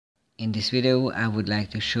In this video, I would like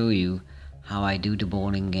to show you how I do the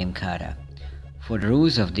bowling game kata. For the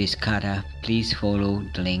rules of this kata, please follow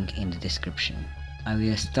the link in the description. I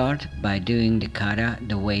will start by doing the kata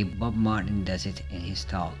the way Bob Martin does it in his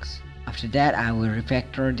talks. After that, I will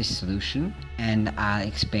refactor this solution and I'll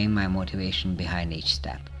explain my motivation behind each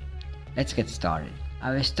step. Let's get started. I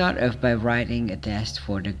will start off by writing a test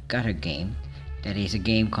for the kata game, that is a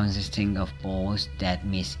game consisting of balls that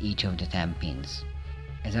miss each of the 10 pins.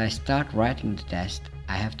 As I start writing the test,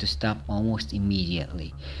 I have to stop almost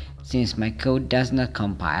immediately. Since my code does not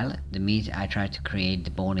compile, that means I try to create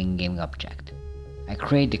the bowling game object. I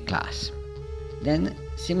create the class. Then,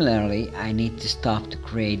 similarly, I need to stop to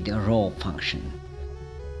create the roll function.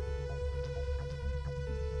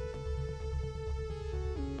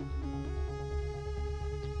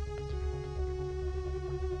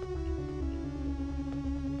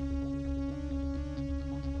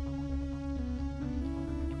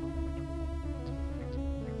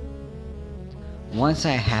 Once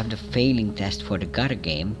I have the failing test for the kata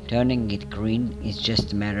game, turning it green is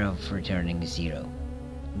just a matter of returning 0.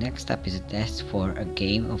 Next up is a test for a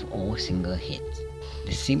game of all single hits.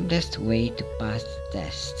 The simplest way to pass the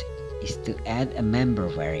test is to add a member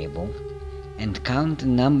variable and count the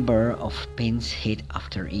number of pins hit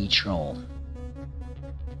after each roll.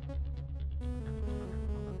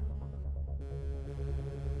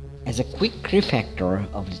 As a quick refactor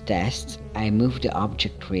of the test, I move the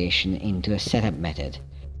object creation into a setup method.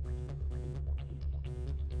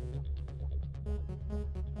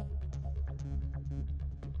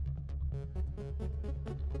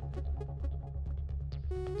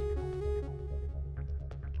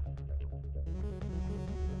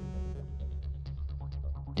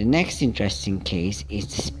 The next interesting case is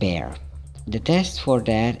the spare. The test for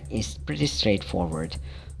that is pretty straightforward.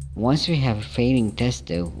 Once we have a failing test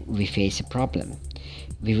though, we face a problem.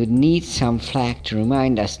 We would need some flag to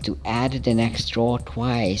remind us to add the next row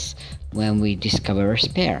twice when we discover a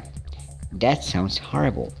spare. That sounds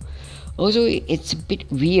horrible. Also, it's a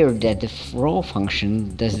bit weird that the row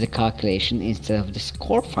function does the calculation instead of the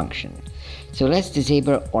score function. So let's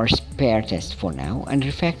disable our spare test for now and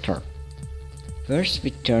refactor. First, we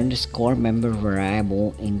turn the score member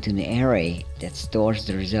variable into an array that stores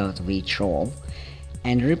the result of each row,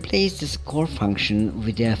 and replace the score function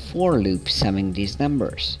with a for loop summing these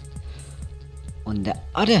numbers. On the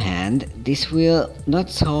other hand, this will not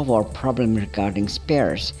solve our problem regarding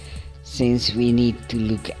spares, since we need to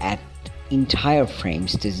look at entire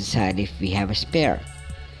frames to decide if we have a spare.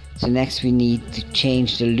 So next we need to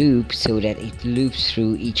change the loop so that it loops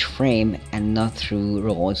through each frame and not through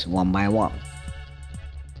rows one by one.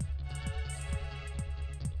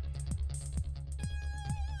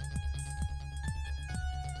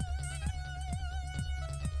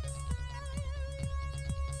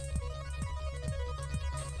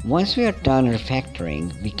 Once we are done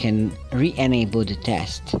refactoring, we can re-enable the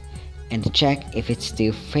test and check if it's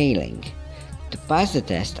still failing. To pass the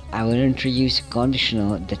test, I will introduce a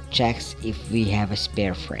conditional that checks if we have a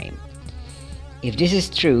spare frame. If this is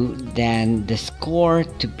true, then the score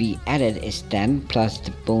to be added is 10 plus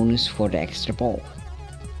the bonus for the extra ball.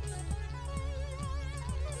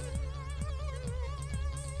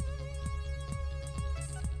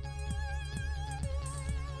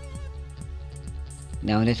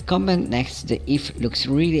 Now that comment next to the if looks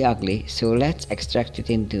really ugly, so let's extract it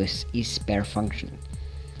into a spare function.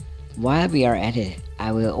 While we are at it,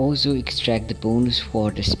 I will also extract the bonus for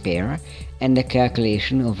the spare and the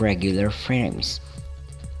calculation of regular frames.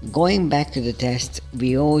 Going back to the test,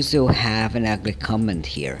 we also have an ugly comment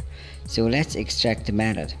here, so let's extract the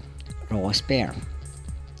method raw spare.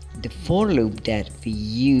 The for loop that we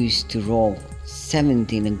use to roll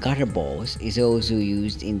 17 gutter balls is also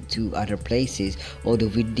used in 2 other places, although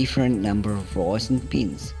with different number of rows and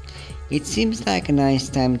pins. It seems like a nice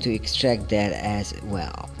time to extract that as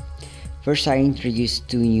well. First, I introduce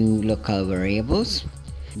 2 new local variables.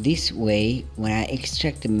 This way, when I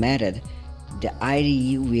extract the method, the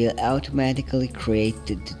IDE will automatically create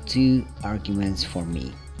the 2 arguments for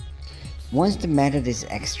me. Once the method is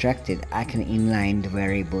extracted, I can inline the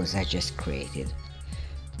variables I just created.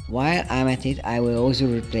 While I'm at it, I will also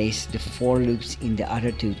replace the for loops in the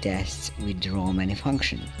other 2 tests with the raw many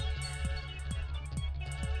function.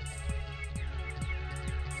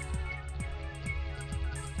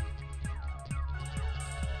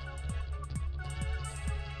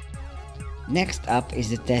 Next up is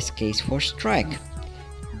the test case for strike.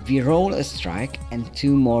 We roll a strike and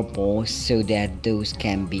 2 more balls so that those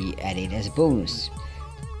can be added as bonus.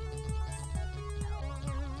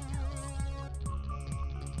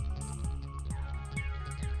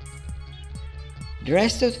 The The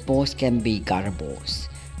rest of the balls can be gutter balls,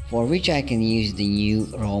 for which I can use the new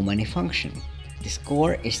raw money function. The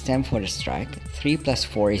score is 10 for the strike, 3 plus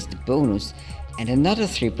 4 is the bonus, and another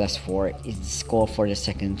 3 plus 4 is the score for the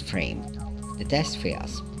second frame. The test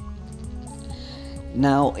fails.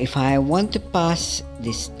 Now, if I want to pass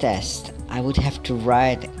this test, I would have to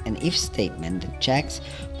write an if statement that checks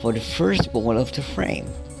for the first ball of the frame.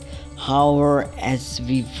 However, as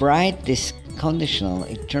we write this conditional,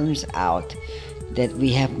 it turns out that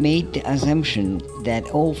we have made the assumption that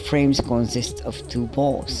all frames consist of 2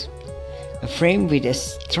 balls. A frame with a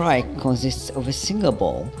strike consists of a single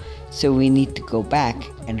ball, so we need to go back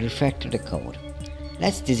and refactor the code.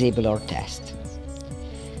 Let's disable our test.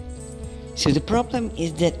 So the problem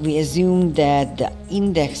is that we assume that the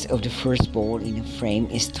index of the first ball in a frame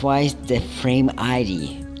is twice the frame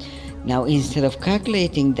ID. Now, instead of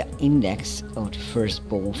calculating the index of the first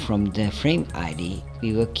ball from the frame ID,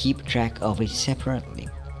 we will keep track of it separately.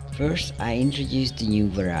 First, I introduce the new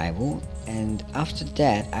variable, and after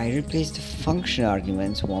that I replace the function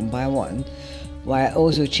arguments one by one, while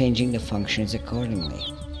also changing the functions accordingly.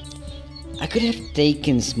 I could have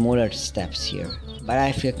taken smaller steps here, but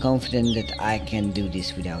I feel confident that I can do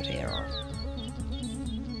this without error.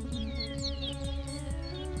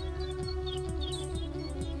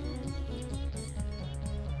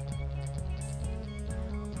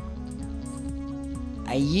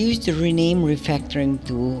 I use the rename refactoring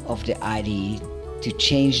tool of the IDE to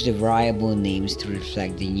change the variable names to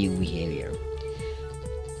reflect the new behavior.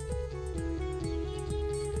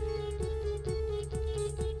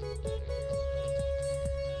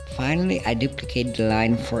 Finally, I duplicate the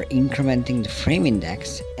line for incrementing the frame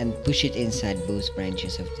index and push it inside both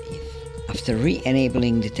branches of the if. After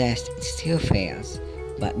re-enabling the test, it still fails,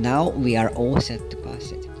 but now we are all set to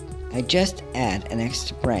pass it. I just add an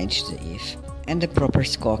extra branch to the if and the proper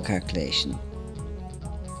score calculation.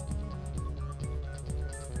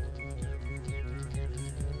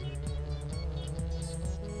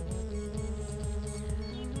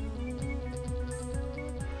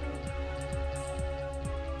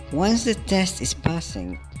 Once the test is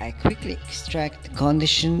passing, I quickly extract the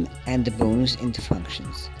condition and the bonus into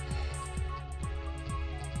functions.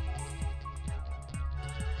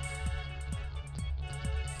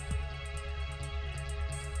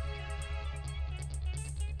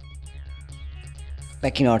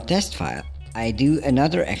 Back in our test file, I do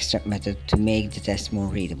another extract method to make the test more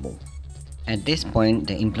readable. At this point,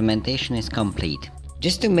 the implementation is complete.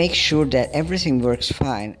 Just to make sure that everything works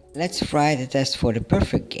fine, let's write a test for the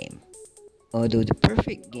perfect game. Although the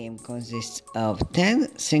perfect game consists of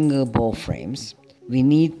 10 single ball frames, we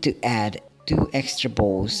need to add 2 extra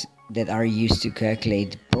balls that are used to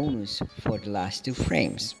calculate the bonus for the last 2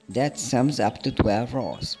 frames. That sums up to 12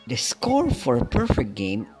 rows. The score for a perfect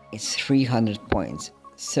game is 300 points,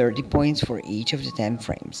 30 points for each of the 10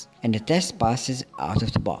 frames, and the test passes out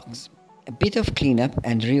of the box. A bit of cleanup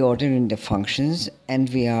and reordering the functions and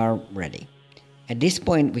we are ready. At this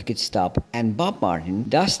point we could stop, and Bob Martin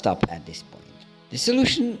does stop at this point. The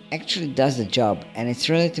solution actually does the job and it's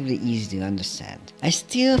relatively easy to understand. I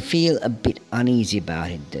still feel a bit uneasy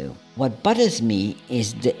about it though. What bothers me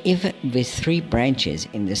is the if with 3 branches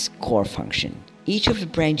in the score function. Each of the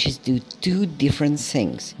branches do 2 different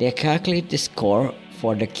things. They calculate the score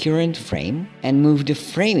for the current frame and move the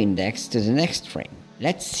frame index to the next frame.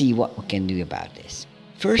 Let's see what we can do about this.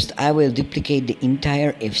 First, I will duplicate the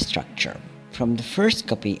entire if structure. From the first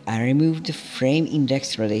copy, I remove the frame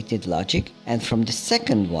index related logic, and from the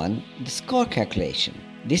second one, the score calculation.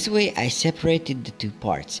 This way I separated the 2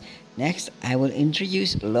 parts. Next, I will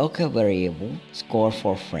introduce a local variable, score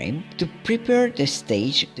for frame, to prepare the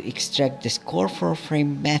stage to extract the score for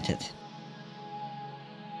frame method.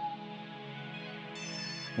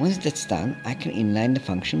 Once that's done, I can inline the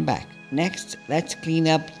function back. Next, let's clean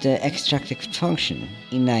up the extracted function,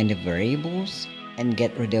 inline the variables, and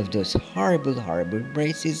get rid of those horrible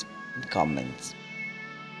braces and comments.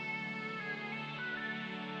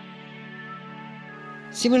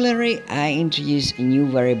 Similarly, I introduce a new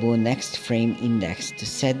variable next frame index to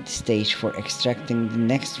set the stage for extracting the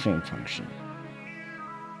next frame function.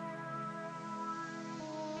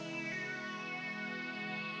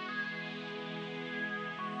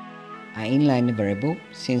 I inline the variable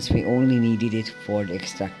since we only needed it for the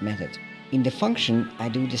extract method. In the function, I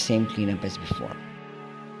do the same cleanup as before.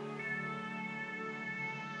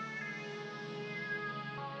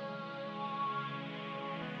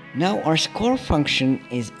 Now our score function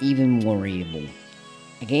is even more readable.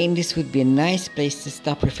 Again, this would be a nice place to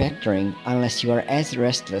stop refactoring unless you are as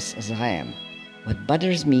restless as I am. What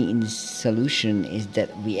bothers me in this solution is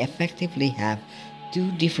that we effectively have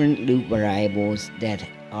two different loop variables that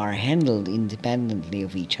are handled independently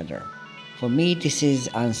of each other. For me, this is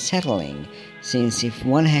unsettling, since if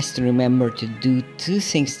one has to remember to do two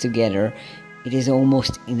things together, it is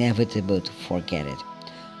almost inevitable to forget it.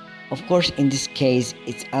 Of course, in this case,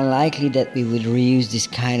 it's unlikely that we would reuse this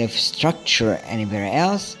kind of structure anywhere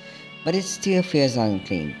else, but it still feels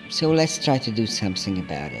unclean, so let's try to do something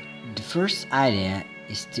about it. The first idea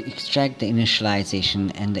is to extract the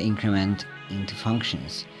initialization and the increment into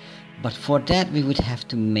functions. But for that, we would have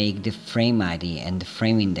to make the frame ID and the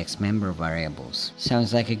frame index member variables.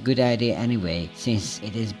 Sounds like a good idea anyway, since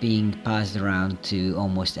it is being passed around to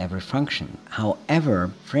almost every function. However,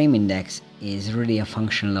 frame index is really a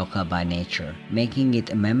function local by nature. Making it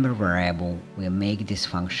a member variable will make this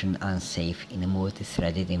function unsafe in a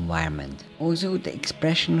multi-threaded environment. Also, the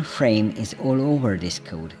expression frame is all over this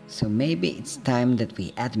code, so maybe it's time that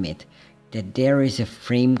we admit that there is a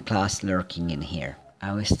frame class lurking in here.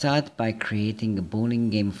 I will start by creating a bowling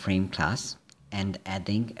game frame class and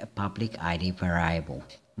adding a public ID variable.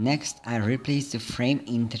 Next, I replace the frame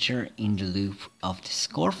integer in the loop of the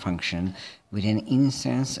score function with an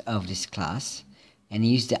instance of this class and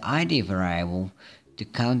use the ID variable to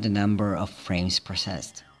count the number of frames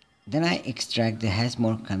processed. Then I extract the has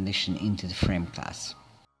more condition into the frame class.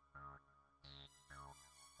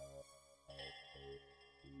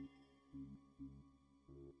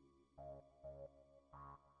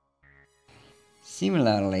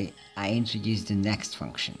 Similarly, I introduce the next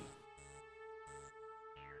function.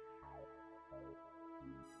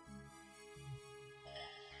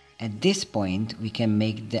 At this point, we can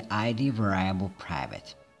make the ID variable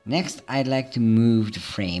private. Next, I'd like to move the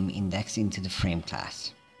frame index into the frame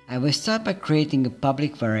class. I will start by creating a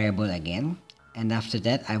public variable again, and after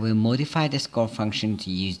that I will modify the score function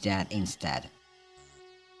to use that instead.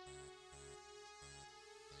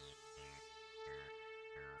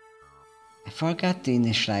 I forgot to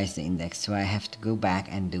initialize the index, so I have to go back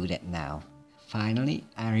and do that now. Finally,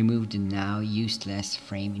 I remove the now useless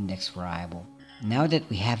frame index variable. Now that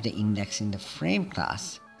we have the index in the frame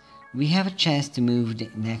class, we have a chance to move the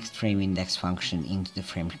next frame index function into the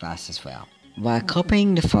frame class as well. While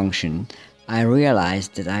copying the function, I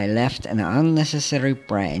realized that I left an unnecessary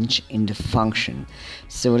branch in the function,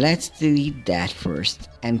 so let's delete that first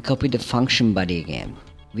and copy the function body again.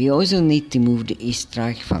 We also need to move the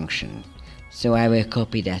isTrike function, so I will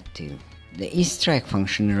copy that too. The isTrike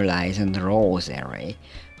function relies on the rows array,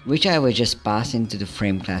 which I will just pass into the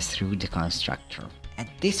frame class through the constructor. At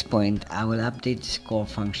this point, I will update the score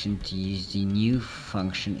function to use the new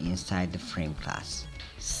function inside the frame class.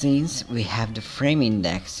 Since we have the frame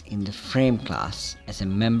index in the frame class as a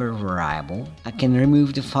member variable, I can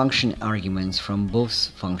remove the function arguments from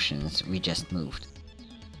both functions we just moved.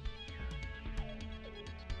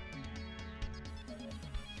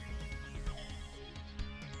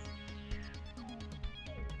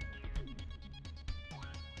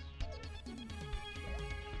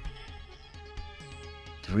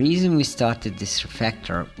 The reason we started this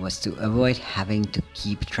refactor was to avoid having to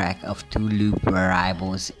keep track of two loop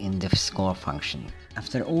variables in the score function.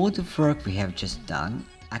 After all the work we have just done,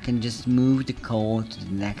 I can just move the call to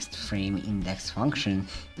the next frame index function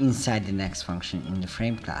inside the next function in the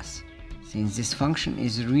frame class. Since this function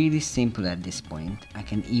is really simple at this point, I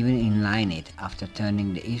can even inline it after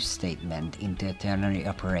turning the if statement into a ternary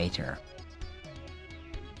operator.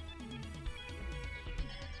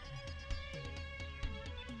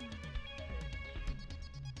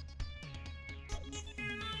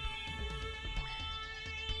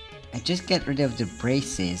 I just get rid of the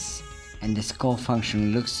braces and the score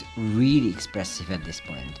function looks really expressive at this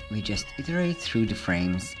point. We just iterate through the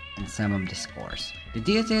frames and sum up the scores. The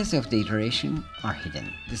details of the iteration are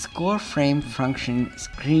hidden. The score frame function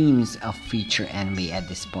screams of feature envy at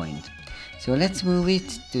this point. So let's move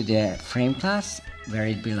it to the frame class where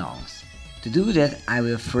it belongs. To do that, I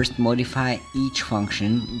will first modify each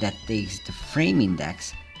function that takes the frame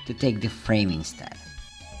index to take the frame instead.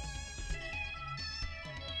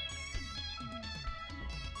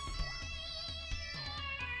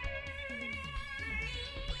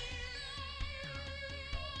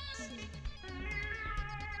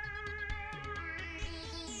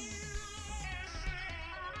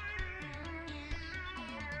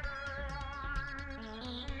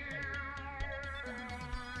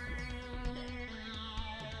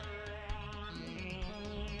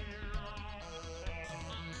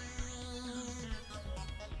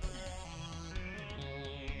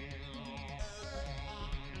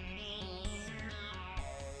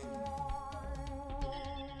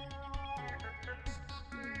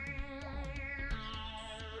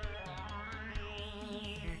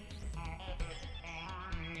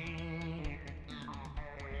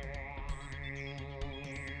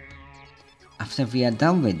 After we are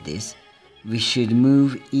done with this, we should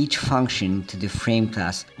move each function to the frame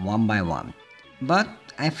class one by one. But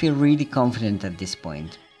I feel really confident at this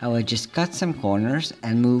point. I will just cut some corners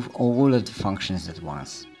and move all of the functions at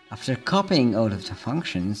once. After copying all of the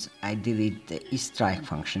functions, I delete the isStrike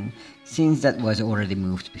function since that was already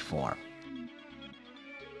moved before.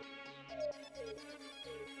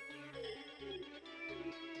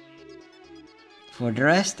 For the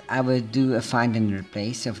rest, I will do a find and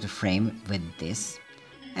replace of the frame with this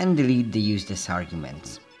and delete the useless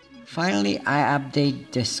arguments. Finally, I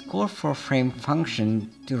update the score for frame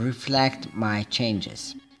function to reflect my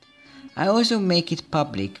changes. I also make it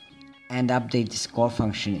public and update the score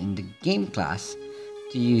function in the game class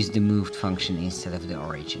to use the moved function instead of the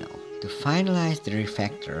original. To finalize the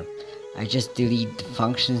refactor, I just delete the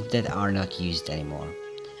functions that are not used anymore.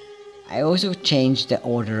 I also change the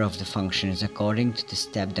order of the functions according to the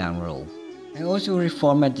step-down rule. I also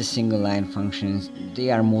reformat the single line functions,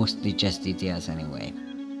 they are mostly just details anyway.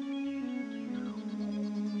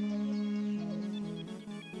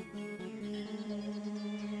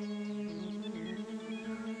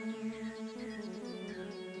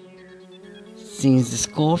 Since the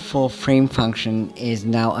score for frame function is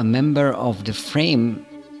now a member of the frame,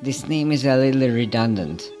 this name is a little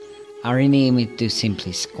redundant. I'll rename it to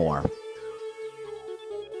simply score.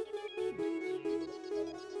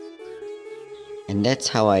 And that's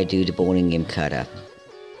how I do the bowling game kata.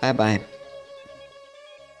 Bye bye.